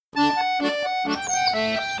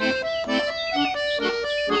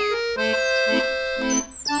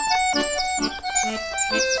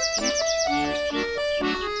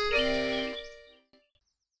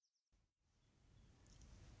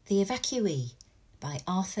The Evacuee by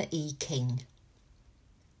Arthur E. King.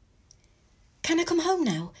 Can I come home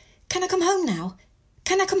now? Can I come home now?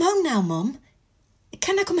 Can I come home now, Mum?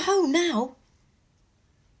 Can I come home now?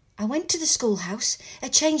 I went to the schoolhouse, a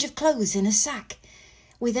change of clothes in a sack.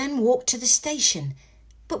 We then walked to the station,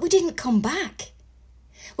 but we didn't come back.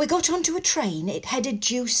 We got onto a train, it headed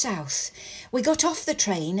due south. We got off the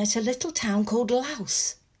train at a little town called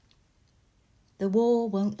Laos. The war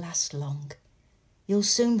won't last long. You'll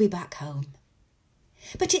soon be back home.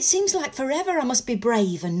 But it seems like forever I must be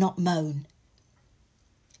brave and not moan.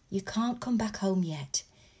 You can't come back home yet.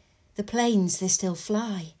 The planes, they still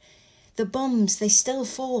fly. The bombs, they still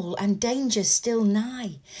fall, and danger's still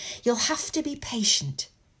nigh. You'll have to be patient.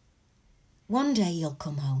 One day you'll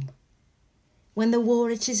come home, when the war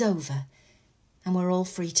it is over and we're all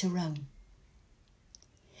free to roam.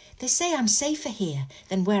 They say I'm safer here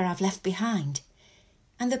than where I've left behind,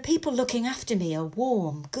 and the people looking after me are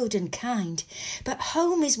warm, good and kind. But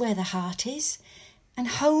home is where the heart is, and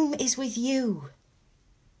home is with you.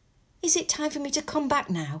 Is it time for me to come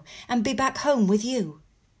back now and be back home with you?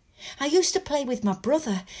 I used to play with my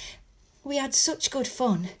brother. We had such good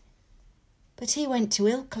fun. But he went to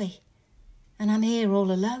Ilkley, and I'm here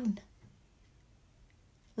all alone.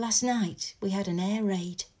 Last night we had an air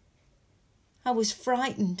raid. I was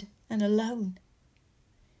frightened and alone.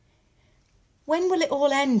 When will it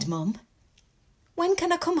all end, Mum? When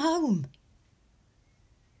can I come home?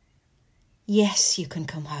 Yes, you can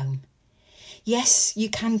come home. Yes, you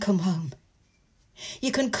can come home.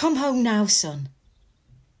 You can come home now, son.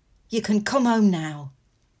 You can come home now.